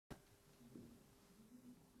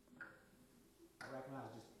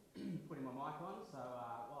my mic on, so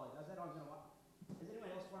while he does that, I'm going to... Is anyone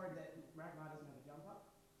else worried that Ragnar doesn't have a jumper?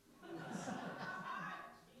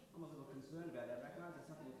 I'm a little concerned about that, Ragnar. Is there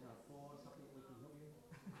something you can afford, something we can help you?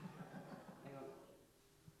 Hang on.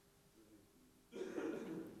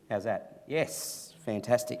 How's that? Yes,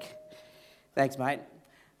 fantastic. Thanks, mate.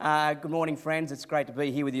 Good morning, friends. It's great to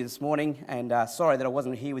be here with you this morning, and sorry that I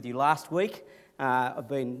wasn't here with you last week.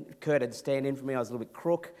 Kurt had to stand in for me. I was a little bit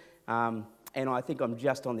crook, and I think I'm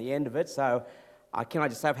just on the end of it. So can I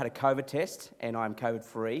just say I've had a COVID test, and I'm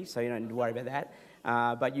COVID-free, so you don't need to worry about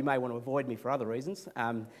that. But you may want to avoid me for other reasons.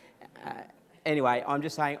 Anyway, I'm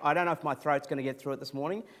just saying, I don't know if my throat's going to get through it this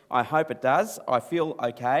morning. I hope it does. I feel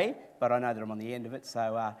okay, but I know that I'm on the end of it,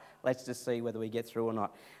 so let's just see whether we get through or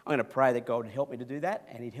not. I'm going to pray that God would help me to do that,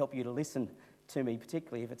 and He'd help you to listen to me,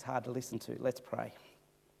 particularly if it's hard to listen to. Let's pray.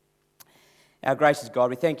 Our gracious God,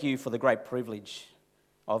 we thank you for the great privilege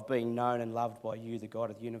of being known and loved by you, the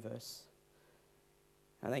God of the universe.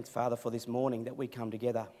 And thanks, Father, for this morning that we come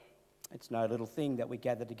together. It's no little thing that we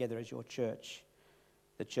gather together as your church,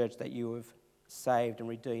 the church that you have saved and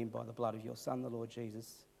redeemed by the blood of your Son, the Lord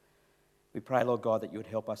Jesus. We pray, Lord God, that you would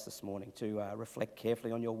help us this morning to reflect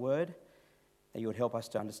carefully on your word, that you would help us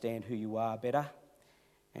to understand who you are better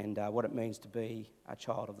and what it means to be a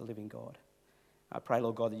child of the living God. I pray,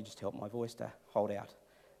 Lord God, that you just help my voice to hold out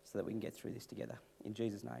so that we can get through this together. In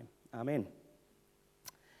Jesus' name, amen.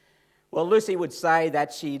 Well, Lucy would say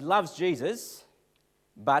that she loves Jesus,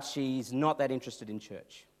 but she's not that interested in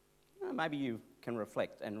church. Maybe you can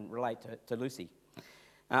reflect and relate to Lucy.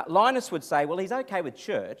 Linus would say, well, he's okay with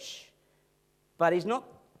church, but he's not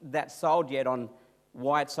that sold yet on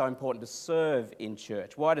why it's so important to serve in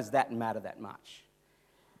church. Why does that matter that much?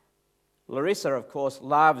 Larissa, of course,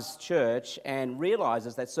 loves church and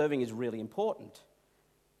realises that serving is really important.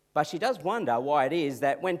 But she does wonder why it is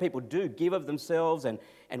that when people do give of themselves and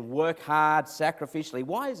work hard, sacrificially,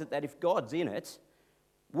 why is it that if God's in it,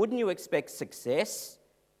 wouldn't you expect success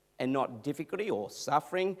and not difficulty or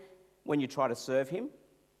suffering when you try to serve Him?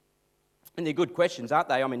 And they're good questions, aren't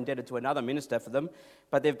they? I'm indebted to another minister for them,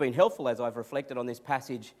 but they've been helpful as I've reflected on this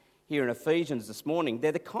passage here in Ephesians this morning.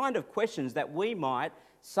 They're the kind of questions that we might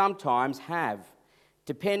sometimes have,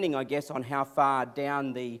 depending, I guess, on how far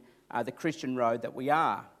down the Christian road that we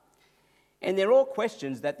are. And they're all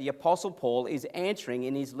questions that the Apostle Paul is answering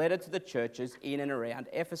in his letter to the churches in and around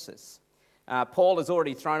Ephesus. Paul has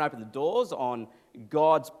already thrown open the doors on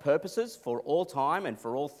God's purposes for all time and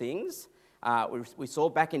for all things. We saw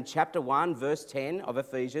back in chapter 1, verse 10 of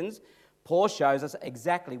Ephesians, Paul shows us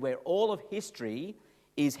exactly where all of history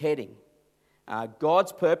is heading.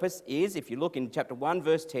 God's purpose is, if you look in chapter 1,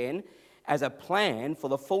 verse 10, as a plan for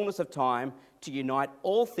the fullness of time to unite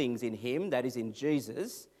all things in Him, that is in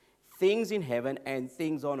Jesus, things in heaven and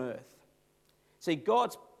things on earth. See,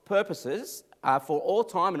 God's purposes are for all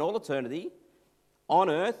time and all eternity, on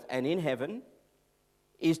earth and in heaven,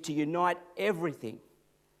 is to unite everything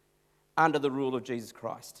under the rule of Jesus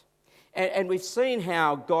Christ. And we've seen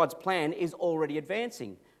how God's plan is already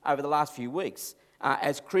advancing over the last few weeks.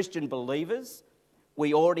 As Christian believers,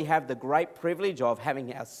 we already have the great privilege of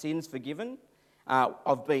having our sins forgiven,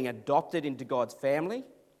 of being adopted into God's family,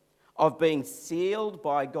 of being sealed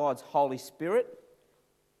by God's Holy Spirit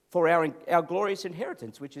for our glorious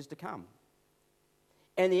inheritance, which is to come.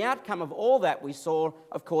 And the outcome of all that we saw,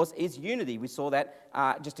 of course, is unity. We saw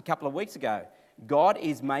that just a couple of weeks ago. God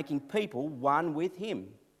is making people one with Him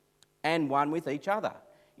and one with each other,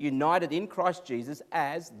 united in Christ Jesus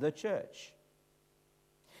as the church.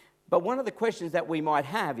 But one of the questions that we might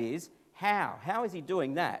have is, how? How is He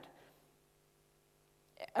doing that?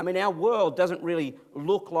 I mean, our world doesn't really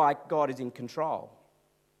look like God is in control.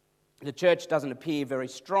 The church doesn't appear very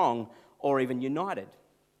strong or even united.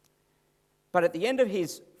 But at the end of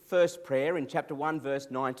his first prayer in chapter 1, verse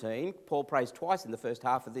 19, Paul prays twice in the first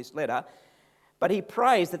half of this letter, but he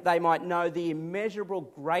prays that they might know the immeasurable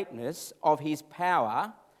greatness of His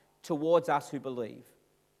power towards us who believe.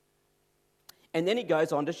 And then he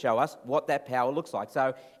goes on to show us what that power looks like.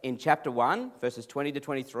 So in chapter 1, verses 20 to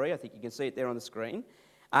 23, I think you can see it there on the screen,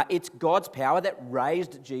 it's God's power that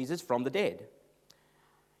raised Jesus from the dead.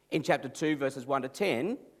 In chapter 2, verses 1 to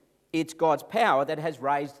 10, it's God's power that has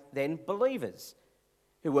raised then believers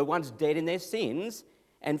who were once dead in their sins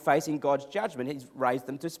and facing God's judgment. He's raised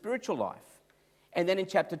them to spiritual life. And then in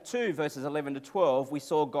chapter 2, verses 11 to 12, we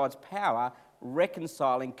saw God's power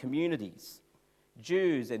reconciling communities.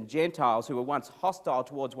 Jews and Gentiles who were once hostile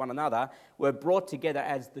towards one another were brought together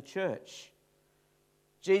as the church.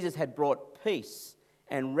 Jesus had brought peace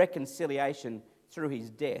and reconciliation through His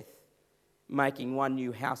death, making one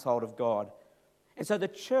new household of God. And so the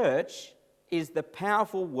church is the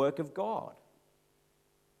powerful work of God.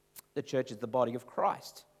 The church is the body of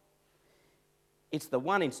Christ. It's the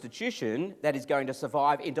one institution that is going to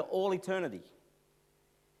survive into all eternity.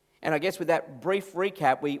 And I guess with that brief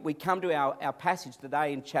recap, we come to our passage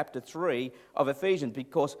today in chapter 3 of Ephesians,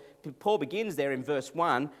 because Paul begins there in verse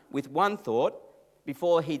 1 with one thought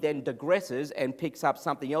before he then digresses and picks up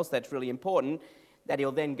something else that's really important that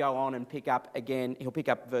he'll then go on and pick up again. He'll pick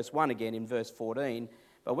up verse 1 again in verse 14.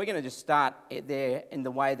 But we're going to just start there in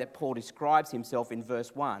the way that Paul describes himself in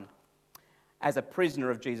verse 1 as a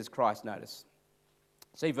prisoner of Jesus Christ, notice.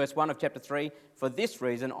 See verse 1 of chapter 3, "For this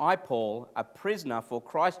reason I, Paul, a prisoner for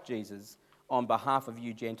Christ Jesus, on behalf of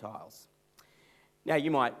you Gentiles." Now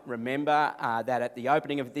you might remember that at the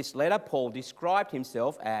opening of this letter, Paul described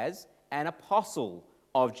himself as an apostle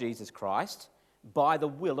of Jesus Christ by the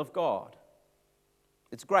will of God.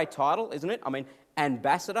 It's a great title, isn't it? I mean,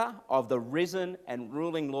 ambassador of the risen and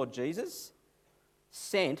ruling Lord Jesus,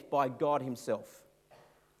 sent by God himself.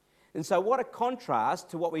 And so what a contrast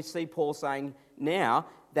to what we see Paul saying now,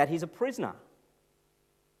 that he's a prisoner.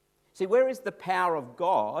 See, where is the power of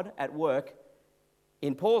God at work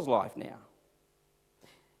in Paul's life now?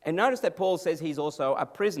 And notice that Paul says he's also a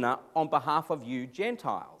prisoner on behalf of you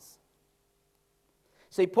Gentiles.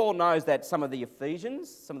 See, Paul knows that some of the Ephesians,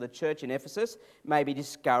 some of the church in Ephesus, may be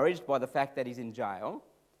discouraged by the fact that he's in jail.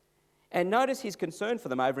 And notice his concern for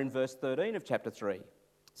them over in verse 13 of chapter 3.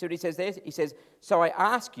 See what he says there? He says, "So I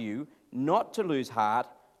ask you not to lose heart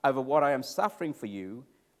over what I am suffering for you,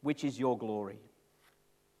 which is your glory."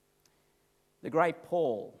 The great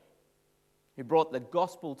Paul, who brought the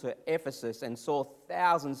gospel to Ephesus and saw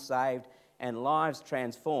thousands saved and lives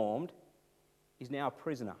transformed, is now a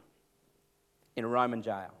prisoner in a Roman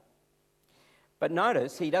jail. But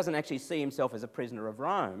notice, he doesn't actually see himself as a prisoner of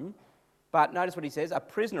Rome, but notice what he says, a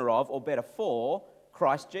prisoner of, or better for,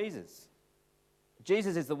 Christ Jesus.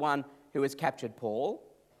 Jesus is the one who has captured Paul,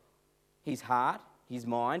 his heart, his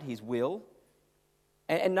mind, his will.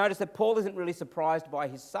 And notice that Paul isn't really surprised by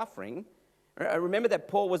his suffering. Remember that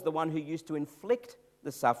Paul was the one who used to inflict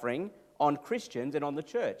the suffering on Christians and on the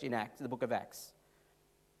church in Acts, the book of Acts.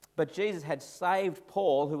 But Jesus had saved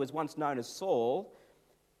Paul, who was once known as Saul,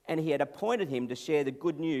 and he had appointed him to share the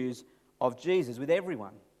good news of Jesus with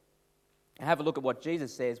everyone. Have a look at what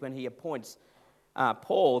Jesus says when he appoints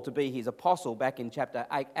Paul to be his apostle back in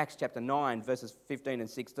Acts chapter 9, verses 15 and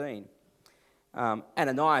 16.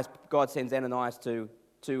 Ananias, God sends Ananias to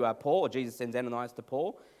Paul, or Jesus sends Ananias to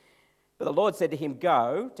Paul. But the Lord said to him,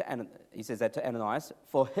 "Go," he says that to Ananias,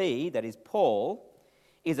 "for he," that is Paul,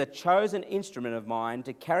 "is a chosen instrument of mine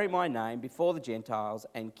to carry my name before the Gentiles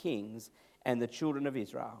and kings and the children of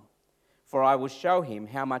Israel. For I will show him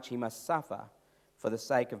how much he must suffer for the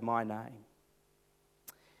sake of my name."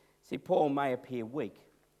 See, Paul may appear weak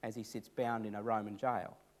as he sits bound in a Roman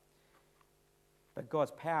jail, but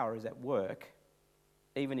God's power is at work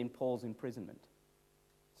even in Paul's imprisonment.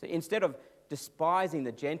 So instead of despising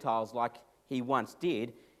the Gentiles like he once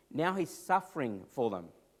did, now he's suffering for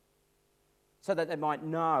them so that they might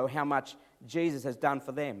know how much Jesus has done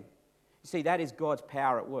for them. You see, that is God's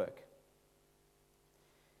power at work.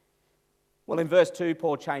 Well, in verse 2,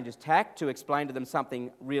 Paul changes tack to explain to them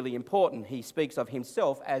something really important. He speaks of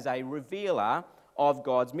himself as a revealer of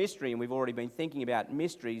God's mystery, and we've already been thinking about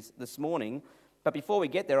mysteries this morning. But before we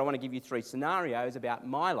get there, I want to give you 3 scenarios about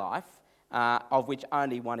my life, of which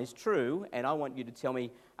only one is true, and I want you to tell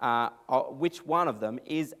me which one of them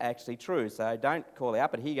is actually true. So don't call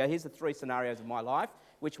out, but here you go. Here's the 3 scenarios of my life.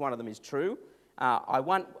 Which one of them is true? I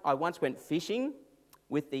once went fishing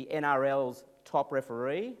with the NRL's top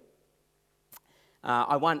referee.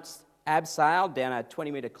 I once abseiled down a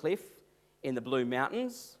 20-metre cliff in the Blue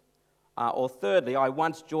Mountains. Or thirdly, I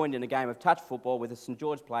once joined in a game of touch football with the St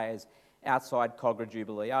George players outside Cogra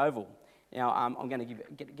Jubilee Oval. Now, I'm going to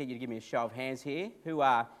get you to give me a show of hands here.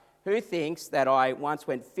 Who thinks that I once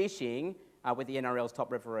went fishing with the NRL's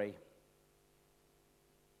top referee?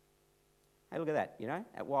 Hey, look at that, you know,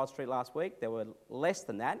 at Wild Street last week, there were less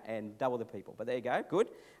than that and double the people. But there you go,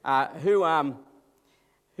 good.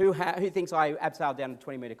 Who thinks I abseiled down a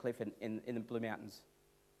 20-metre cliff in the Blue Mountains?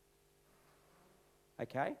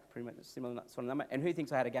 Okay, pretty much a similar sort of number. And who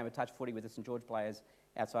thinks I had a game of touch footy with the St George players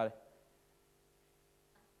outside?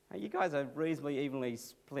 You guys are reasonably evenly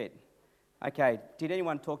split. Okay, did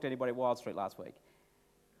anyone talk to anybody at Wild Street last week?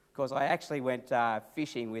 Because I actually went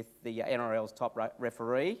fishing with the NRL's top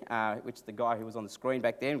referee, which is the guy who was on the screen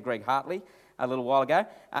back then, Greg Hartley, a little while ago.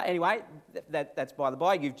 Anyway, that's by the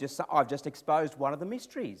by. I've just exposed one of the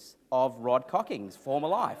mysteries of Rod Cocking's former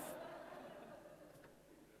life.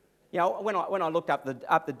 You know, when I looked up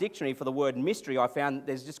the dictionary for the word mystery, I found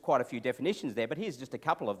there's just quite a few definitions there, but here's just a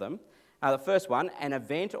couple of them. The first one, an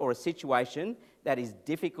event or a situation that is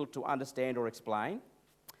difficult to understand or explain.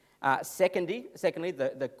 Secondly,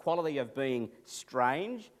 the quality of being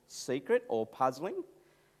strange, secret, or puzzling.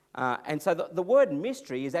 And so the word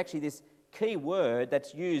mystery is actually this key word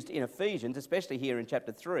that's used in Ephesians, especially here in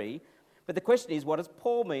chapter 3. But the question is, what does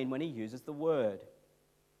Paul mean when he uses the word?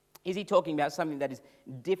 Is he talking about something that is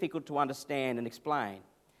difficult to understand and explain?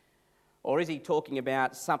 Or is he talking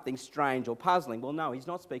about something strange or puzzling? Well, no, he's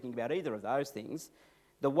not speaking about either of those things.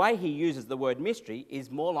 The way he uses the word mystery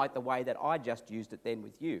is more like the way that I just used it then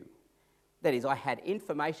with you. That is, I had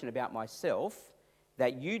information about myself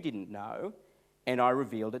that you didn't know, and I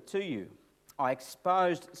revealed it to you. I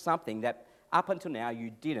exposed something that up until now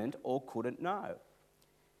you didn't or couldn't know.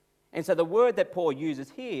 And so the word that Paul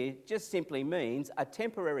uses here just simply means a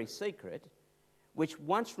temporary secret which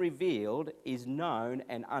once revealed is known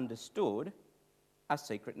and understood, a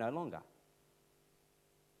secret no longer.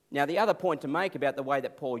 Now, the other point to make about the way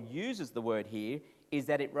that Paul uses the word here is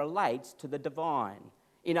that it relates to the divine.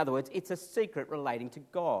 In other words, it's a secret relating to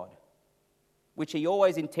God, which he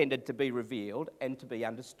always intended to be revealed and to be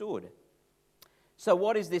understood. So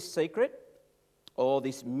what is this secret, or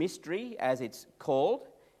this mystery as it's called?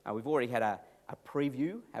 We've already had a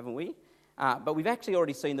preview, haven't we? But we've actually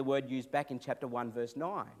already seen the word used back in chapter 1, verse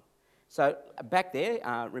 9. So back there,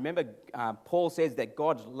 remember, Paul says that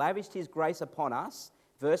God's lavished his grace upon us,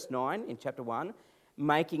 verse 9 in chapter 1,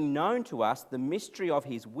 making known to us the mystery of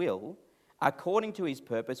his will, according to his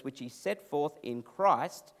purpose, which he set forth in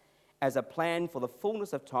Christ as a plan for the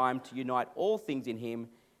fullness of time to unite all things in him,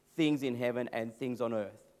 things in heaven and things on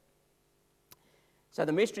earth. So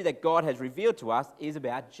the mystery that God has revealed to us is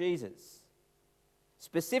about Jesus.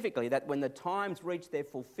 Specifically, that when the times reach their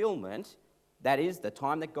fulfillment, that is, the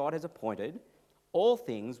time that God has appointed, all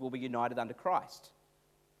things will be united under Christ.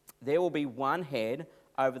 There will be one head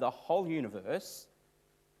over the whole universe,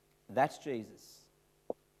 that's Jesus.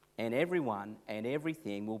 And everyone and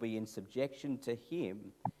everything will be in subjection to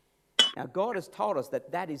him. Now, God has told us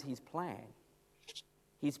that that is his plan,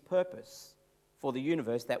 his purpose for the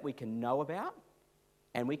universe that we can know about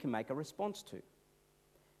and we can make a response to.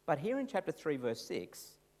 But here in chapter 3, verse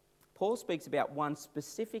 6, Paul speaks about one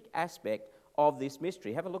specific aspect of this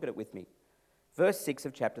mystery. Have a look at it with me. Verse 6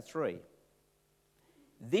 of chapter 3.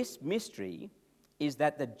 This mystery is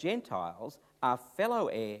that the Gentiles are fellow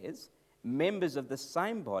heirs, members of the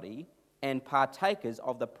same body, and partakers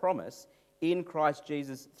of the promise in Christ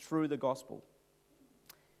Jesus through the gospel.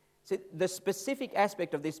 So the specific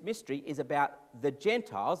aspect of this mystery is about the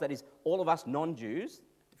Gentiles, that is, all of us non-Jews.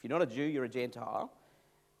 If you're not a Jew, you're a Gentile.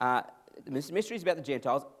 This mystery is about the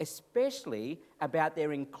Gentiles, especially about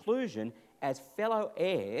their inclusion as fellow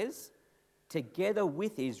heirs together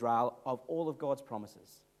with Israel of all of God's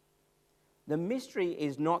promises. The mystery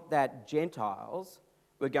is not that Gentiles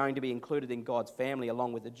were going to be included in God's family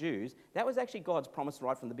along with the Jews. That was actually God's promise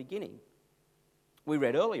right from the beginning. We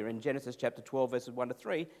read earlier in Genesis chapter 12, verses 1 to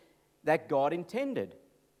 3, that God intended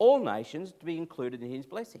all nations to be included in his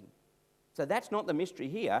blessing. So that's not the mystery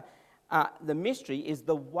here. The mystery is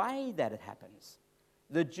the way that it happens.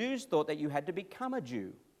 The Jews thought that you had to become a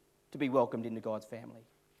Jew to be welcomed into God's family.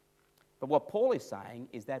 But what Paul is saying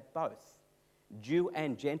is that both Jew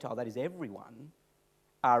and Gentile, that is everyone,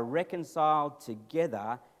 are reconciled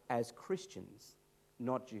together as Christians,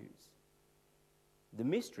 not Jews. The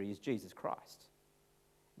mystery is Jesus Christ.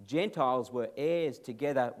 Gentiles were heirs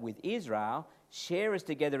together with Israel, sharers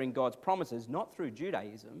together in God's promises, not through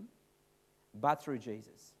Judaism, but through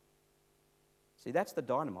Jesus. See, that's the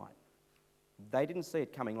dynamite. They didn't see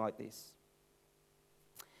it coming like this.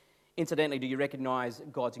 Incidentally, do you recognise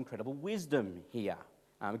God's incredible wisdom here?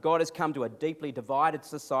 God has come to a deeply divided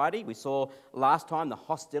society. We saw last time the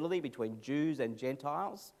hostility between Jews and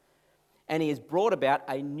Gentiles. And he has brought about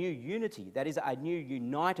a new unity, that is, a new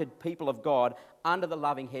united people of God under the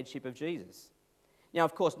loving headship of Jesus. Now,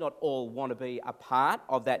 of course, not all want to be a part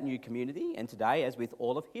of that new community, and today, as with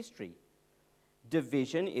all of history,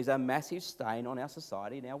 division is a massive stain on our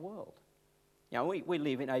society and our world. You know, we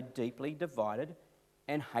live in a deeply divided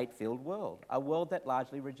and hate-filled world, a world that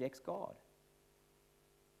largely rejects God.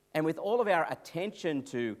 And with all of our attention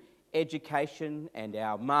to education and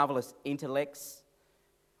our marvellous intellects,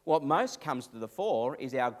 what most comes to the fore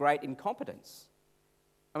is our great incompetence.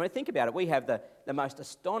 I mean, think about it. We have the most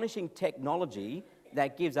astonishing technology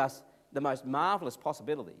that gives us the most marvellous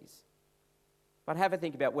possibilities. But have a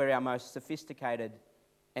think about where our most sophisticated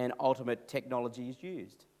and ultimate technology is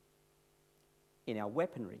used. In our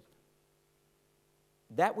weaponry.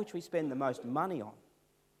 That which we spend the most money on.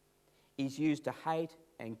 is used to hate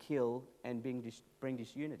and kill and bring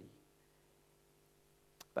disunity.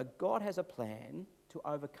 But God has a plan to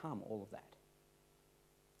overcome all of that.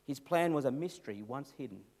 His plan was a mystery once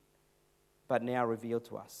hidden, but now revealed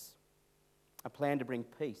to us. A plan to bring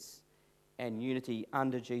peace and unity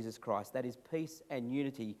under Jesus Christ. That is, peace and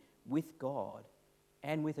unity with God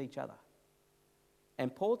and with each other.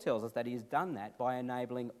 And Paul tells us that he has done that by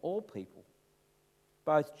enabling all people,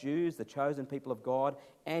 both Jews, the chosen people of God,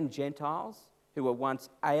 and Gentiles who were once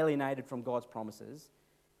alienated from God's promises,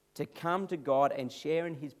 to come to God and share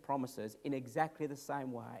in his promises in exactly the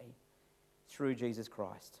same way through Jesus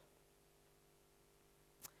Christ.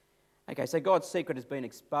 Okay, so God's secret has been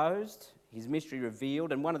exposed, his mystery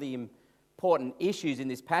revealed, and one of the important issues in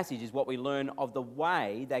this passage is what we learn of the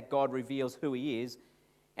way that God reveals who he is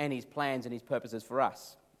and his plans and his purposes for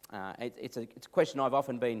us. It's a question I've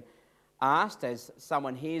often been asked as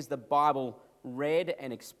someone hears the Bible read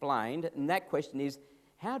and explained, and that question is,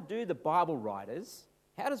 how do the Bible writers,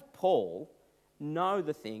 how does Paul know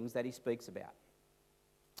the things that he speaks about?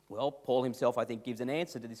 Well, Paul himself, I think, gives an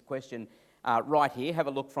answer to this question right here. Have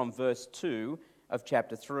a look from verse 2 of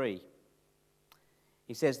chapter 3.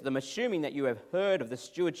 He says, "I'm assuming that you have heard of the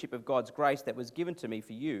stewardship of God's grace that was given to me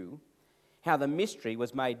for you, how the mystery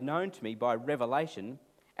was made known to me by revelation,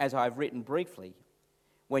 as I have written briefly.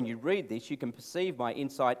 When you read this, you can perceive my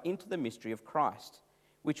insight into the mystery of Christ,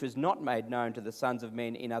 which was not made known to the sons of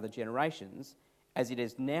men in other generations, as it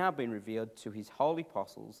has now been revealed to his holy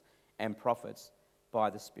apostles and prophets by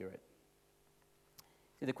the Spirit."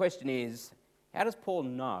 So the question is, how does Paul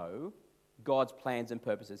know God's plans and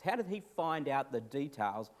purposes? How did he find out the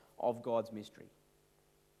details of God's mystery?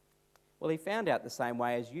 Well, he found out the same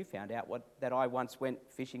way as you found out that I once went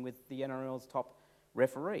fishing with the NRL's top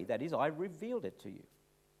referee. That is, I revealed it to you.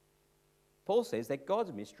 Paul says that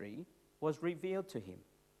God's mystery was revealed to him,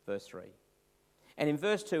 verse 3. And in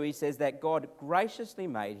verse 2, he says that God graciously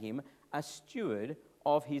made him a steward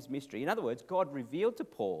of his mystery. In other words, God revealed to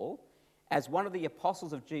Paul, as one of the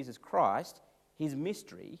apostles of Jesus Christ, his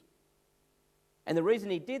mystery. And the reason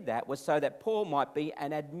he did that was so that Paul might be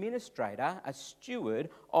an administrator, a steward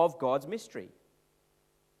of God's mystery.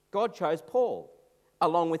 God chose Paul,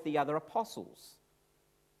 along with the other apostles,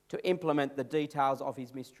 to implement the details of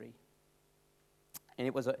his mystery. And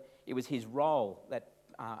it was his role that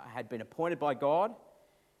had been appointed by God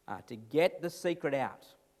to get the secret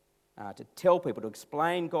out, to tell people, to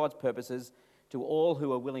explain God's purposes to all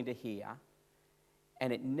who are willing to hear.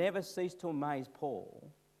 And it never ceased to amaze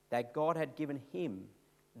Paul that God had given him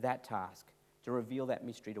that task to reveal that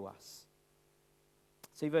mystery to us.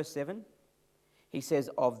 See verse 7? He says,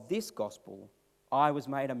 "Of this gospel I was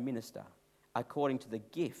made a minister according to the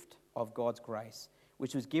gift of God's grace,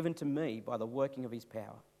 which was given to me by the working of his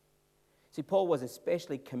power." See, Paul was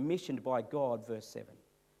especially commissioned by God, verse 7.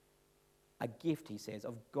 A gift, he says,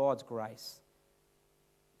 of God's grace.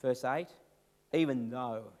 Verse 8, "Even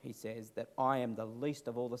though," he says, "that I am the least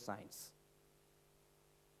of all the saints,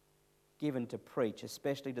 given to preach,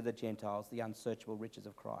 especially to the Gentiles, the unsearchable riches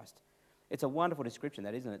of Christ." It's a wonderful description,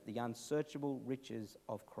 that, isn't it? The unsearchable riches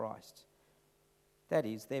of Christ. That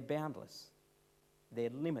is, they're boundless. They're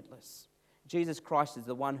limitless. Jesus Christ is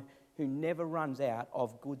the one who never runs out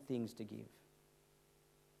of good things to give.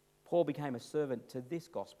 Paul became a servant to this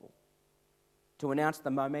gospel, to announce the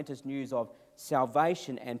momentous news of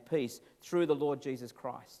salvation and peace through the Lord Jesus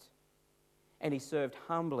Christ. And he served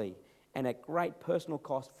humbly and at great personal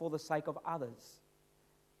cost for the sake of others.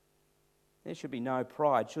 There should be no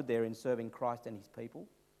pride, should there, in serving Christ and his people?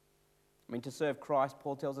 I mean, to serve Christ,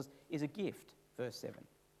 Paul tells us, is a gift, verse 7.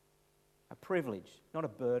 A privilege, not a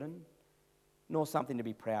burden, nor something to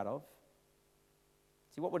be proud of.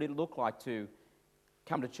 See, what would it look like to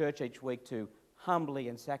come to church each week to humbly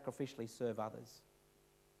and sacrificially serve others?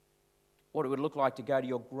 What it would look like to go to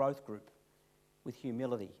your growth group with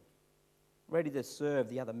humility, ready to serve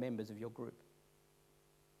the other members of your group.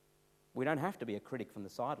 We don't have to be a critic from the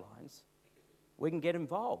sidelines. We can get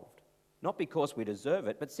involved, not because we deserve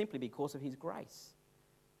it, but simply because of his grace.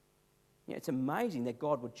 You know, it's amazing that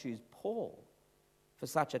God would choose Paul for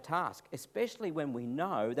such a task, especially when we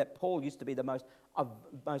know that Paul used to be the most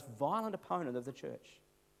violent opponent of the church.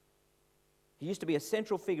 He used to be a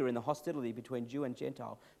central figure in the hostility between Jew and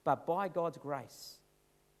Gentile, but by God's grace,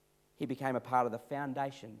 he became a part of the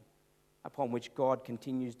foundation upon which God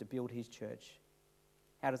continues to build his church.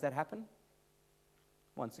 How does that happen?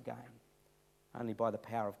 Once again, only by the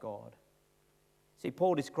power of God. See,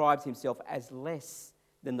 Paul describes himself as less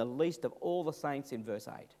than the least of all the saints in verse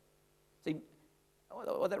 8. See,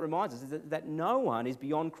 what that reminds us is that no one is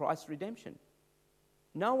beyond Christ's redemption.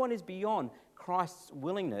 No one is beyond Christ's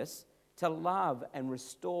willingness to love and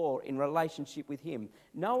restore in relationship with him.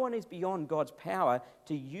 No one is beyond God's power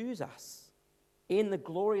to use us in the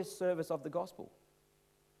glorious service of the gospel.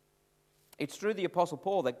 It's through the Apostle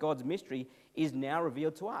Paul that God's mystery is now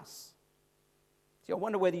revealed to us. See, I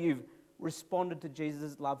wonder whether you've responded to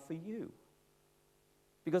Jesus' love for you.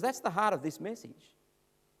 Because that's the heart of this message.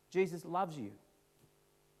 Jesus loves you.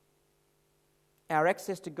 Our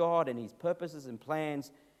access to God and his purposes and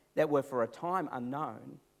plans that were for a time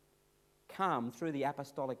unknown come through the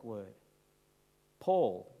apostolic word.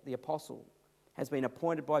 Paul, the apostle, has been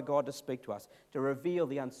appointed by God to speak to us, to reveal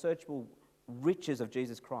the unsearchable riches of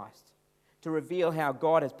Jesus Christ, to reveal how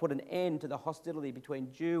God has put an end to the hostility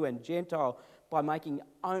between Jew and Gentile by making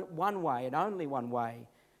one way and only one way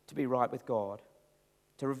to be right with God,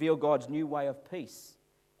 to reveal God's new way of peace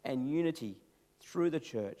and unity through the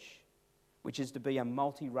church, which is to be a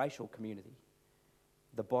multiracial community,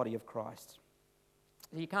 the body of Christ.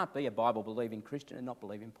 You can't be a Bible-believing Christian and not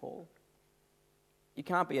believe in Paul. You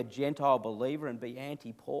can't be a Gentile believer and be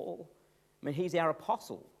anti-Paul. I mean, he's our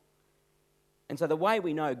apostle. And so the way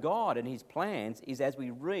we know God and his plans is as we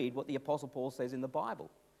read what the Apostle Paul says in the Bible.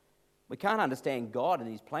 We can't understand God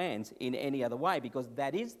and his plans in any other way because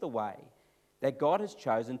that is the way that God has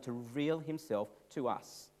chosen to reveal himself to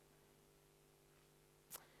us.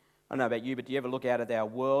 I don't know about you, but do you ever look out at our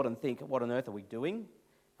world and think, what on earth are we doing?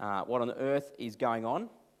 What on earth is going on?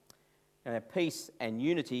 Peace and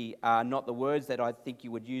unity are not the words that I think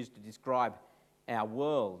you would use to describe our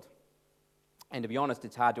world. And to be honest,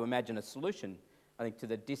 it's hard to imagine a solution, I think, to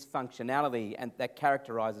the dysfunctionality and that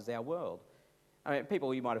characterises our world. I mean,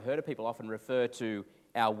 people you might have heard of, people often refer to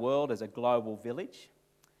our world as a global village.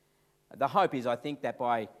 The hope is, I think, that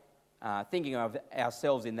by thinking of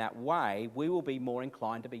ourselves in that way, we will be more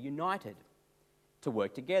inclined to be united, to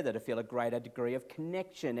work together, to feel a greater degree of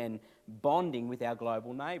connection and bonding with our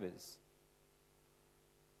global neighbours.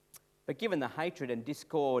 But given the hatred and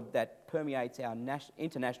discord that permeates our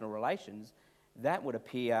international relations, that would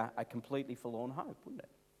appear a completely forlorn hope, wouldn't it?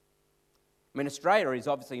 I mean, Australia is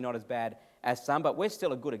obviously not as bad as some, but we're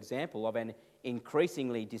still a good example of an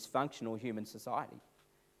increasingly dysfunctional human society.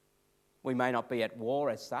 We may not be at war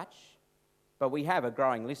as such, but we have a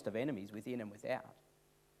growing list of enemies within and without.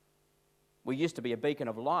 We used to be a beacon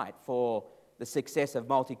of light for the success of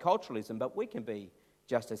multiculturalism, but we can be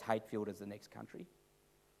just as hate-filled as the next country.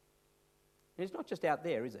 And it's not just out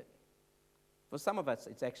there, is it? For some of us,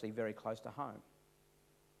 it's actually very close to home.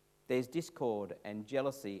 There's discord and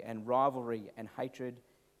jealousy and rivalry and hatred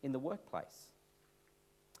in the workplace.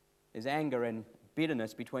 There's anger and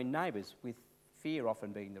bitterness between neighbours, with fear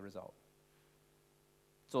often being the result.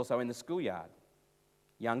 It's also in the schoolyard.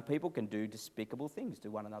 Young people can do despicable things to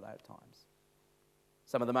one another at times.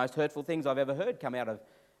 Some of the most hurtful things I've ever heard come out of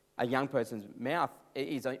a young person's mouth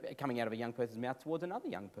is coming out of a young person's mouth towards another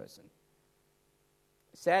young person.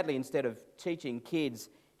 Sadly, instead of teaching kids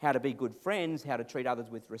how to be good friends, how to treat others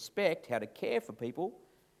with respect, how to care for people,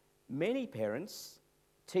 many parents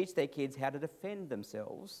teach their kids how to defend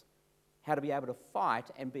themselves, how to be able to fight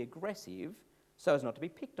and be aggressive so as not to be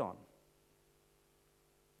picked on.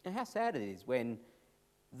 And how sad it is when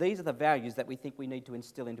these are the values that we think we need to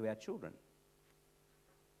instill into our children.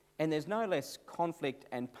 And there's no less conflict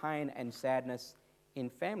and pain and sadness in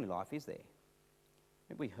family life, is there?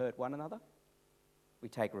 We hurt one another. We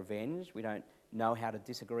take revenge. We don't know how to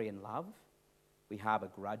disagree and love. We harbour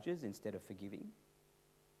grudges instead of forgiving.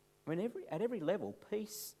 I mean, at every level,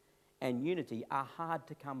 peace and unity are hard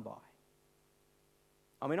to come by.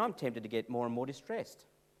 I mean, I'm tempted to get more and more distressed,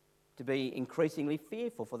 to be increasingly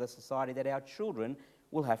fearful for the society that our children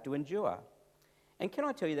will have to endure. And can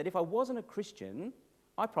I tell you that if I wasn't a Christian,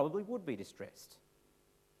 I probably would be distressed.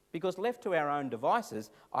 Because left to our own devices,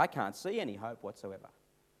 I can't see any hope whatsoever.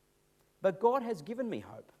 But God has given me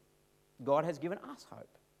hope. God has given us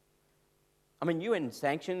hope. I mean, UN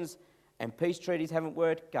sanctions and peace treaties haven't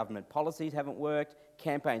worked, government policies haven't worked,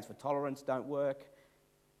 campaigns for tolerance don't work.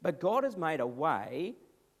 But God has made a way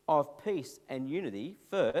of peace and unity,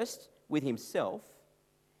 first with himself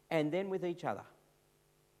and then with each other.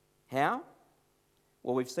 How?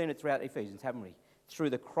 Well, we've seen it throughout Ephesians, haven't we?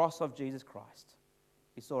 Through the cross of Jesus Christ.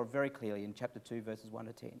 We saw it very clearly in chapter 2, verses 1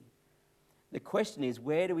 to 10. The question is,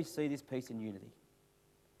 where do we see this peace and unity?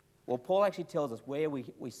 Well, Paul actually tells us where we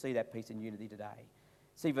see that peace and unity today.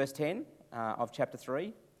 See verse 10 of chapter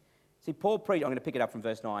 3. See, I'm going to pick it up from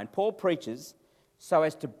verse 9. Paul preaches so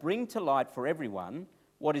as to bring to light for everyone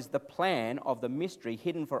what is the plan of the mystery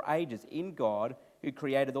hidden for ages in God who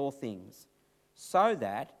created all things, so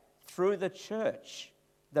that through the church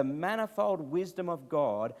the manifold wisdom of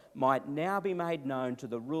God might now be made known to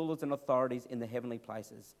the rulers and authorities in the heavenly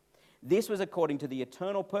places. This was according to the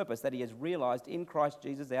eternal purpose that he has realized in Christ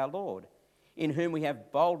Jesus our Lord, in whom we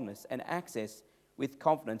have boldness and access with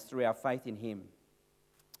confidence through our faith in him.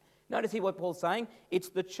 Notice here what Paul's saying. It's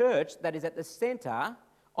the church that is at the centre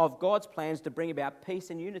of God's plans to bring about peace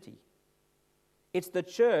and unity. It's the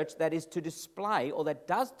church that is to display, or that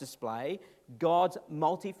does display, God's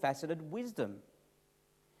multifaceted wisdom.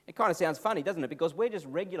 It kind of sounds funny, doesn't it? Because we're just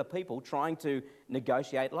regular people trying to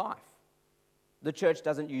negotiate life. The church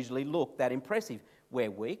doesn't usually look that impressive.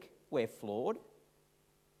 We're weak, we're flawed.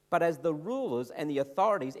 But as the rulers and the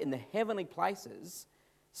authorities in the heavenly places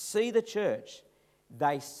see the church,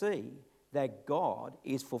 they see that God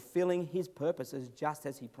is fulfilling his purposes just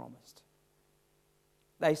as he promised.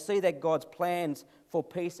 They see that God's plans for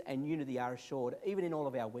peace and unity are assured, even in all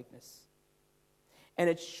of our weakness. And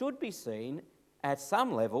it should be seen at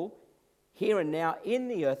some level, here and now in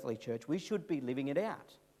the earthly church, we should be living it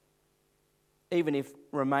out, even if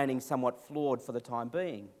remaining somewhat flawed for the time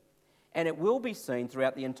being. And it will be seen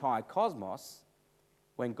throughout the entire cosmos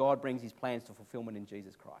when God brings his plans to fulfillment in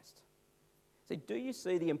Jesus Christ. So do you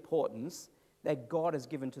see the importance that God has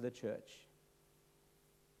given to the church?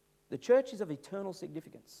 The church is of eternal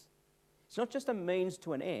significance. It's not just a means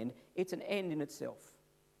to an end, it's an end in itself.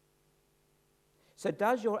 So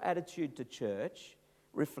does your attitude to church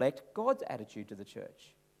reflect God's attitude to the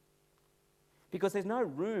church? Because there's no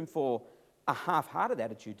room for a half-hearted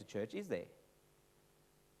attitude to church, is there?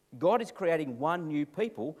 God is creating one new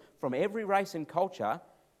people from every race and culture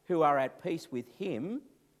who are at peace with him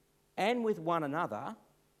and with one another,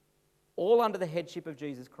 all under the headship of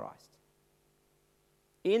Jesus Christ.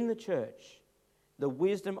 In the church, the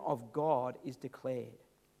wisdom of God is declared.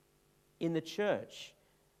 In the church,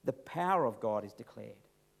 the power of God is declared.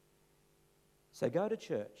 So go to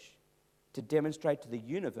church to demonstrate to the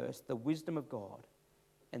universe the wisdom of God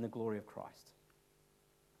and the glory of Christ.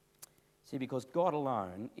 See, because God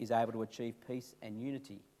alone is able to achieve peace and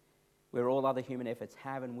unity where all other human efforts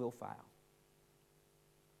have and will fail.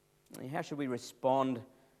 How should we respond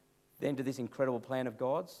then to this incredible plan of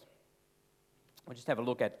God's? We'll just have a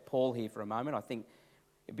look at Paul here for a moment. I think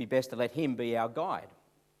it'd be best to let him be our guide.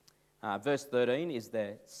 Verse 13 is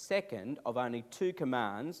the second of only two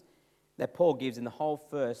commands that Paul gives in the whole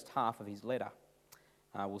first half of his letter.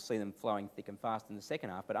 We'll see them flowing thick and fast in the second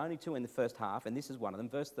half, but only two in the first half, and this is one of them.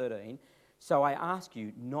 Verse 13, so I ask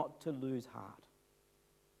you not to lose heart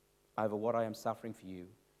over what I am suffering for you,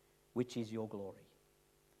 which is your glory.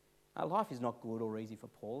 Life is not good or easy for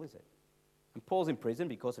Paul, is it? And Paul's in prison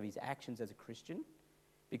because of his actions as a Christian,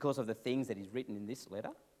 because of the things that he's written in this letter.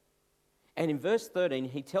 And in verse 13,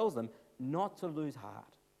 he tells them not to lose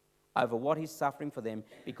heart over what he's suffering for them,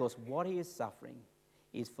 because what he is suffering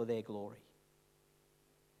is for their glory.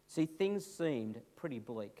 See, things seemed pretty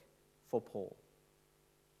bleak for Paul.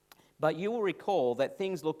 But you will recall that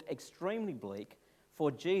things looked extremely bleak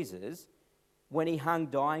for Jesus when he hung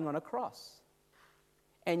dying on a cross.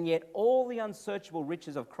 And yet all the unsearchable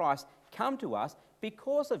riches of Christ come to us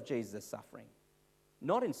because of Jesus' suffering,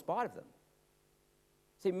 not in spite of them.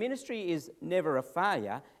 See, ministry is never a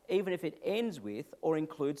failure, even if it ends with or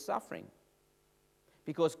includes suffering.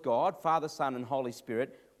 Because God, Father, Son, and Holy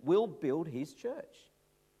Spirit will build his church.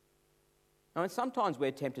 Now, and sometimes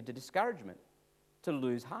we're tempted to discouragement, to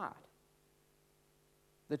lose heart.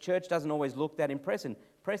 The church doesn't always look that impressive.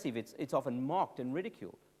 It's often mocked and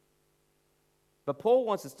ridiculed. But Paul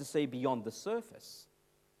wants us to see beyond the surface.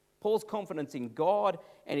 Paul's confidence in God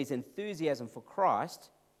and his enthusiasm for Christ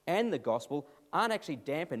and the gospel aren't actually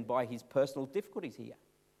dampened by his personal difficulties here.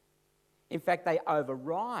 In fact, they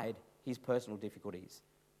override his personal difficulties.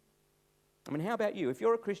 I mean, how about you? If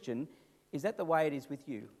you're a Christian, is that the way it is with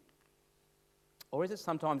you? Or is it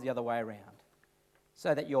sometimes the other way around?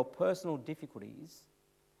 So that your personal difficulties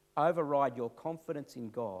override your confidence in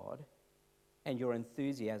God and your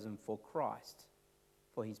enthusiasm for Christ,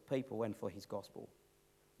 for his people and for his gospel.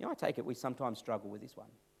 You know, I take it we sometimes struggle with this one.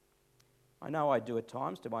 I know I do at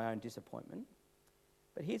times to my own disappointment.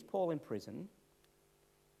 But here's Paul in prison,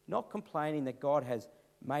 not complaining that God has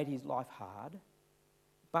made his life hard,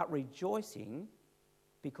 but rejoicing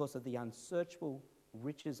because of the unsearchable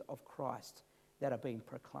riches of Christ that are being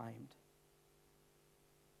proclaimed.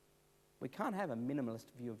 We can't have a minimalist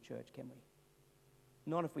view of church, can we?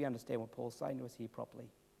 Not if we understand what Paul's saying to us here properly.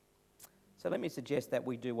 So let me suggest that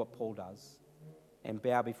we do what Paul does and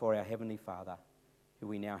bow before our Heavenly Father, who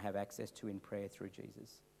we now have access to in prayer through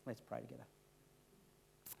Jesus. Let's pray together.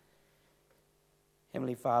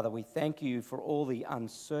 Heavenly Father, we thank you for all the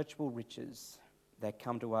unsearchable riches that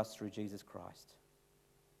come to us through Jesus Christ.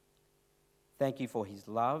 Thank you for his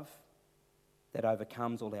love that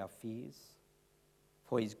overcomes all our fears,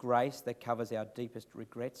 for his grace that covers our deepest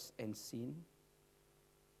regrets and sin,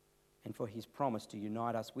 and for his promise to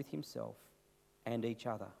unite us with himself and each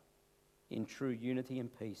other in true unity and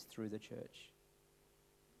peace through the church.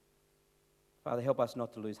 Father, help us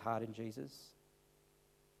not to lose heart in Jesus.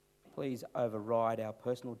 Please override our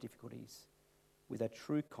personal difficulties with a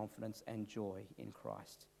true confidence and joy in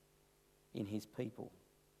Christ, in his people,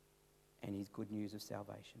 and his good news of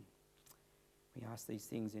salvation. We ask these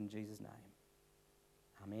things in Jesus' name.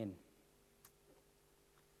 Amen.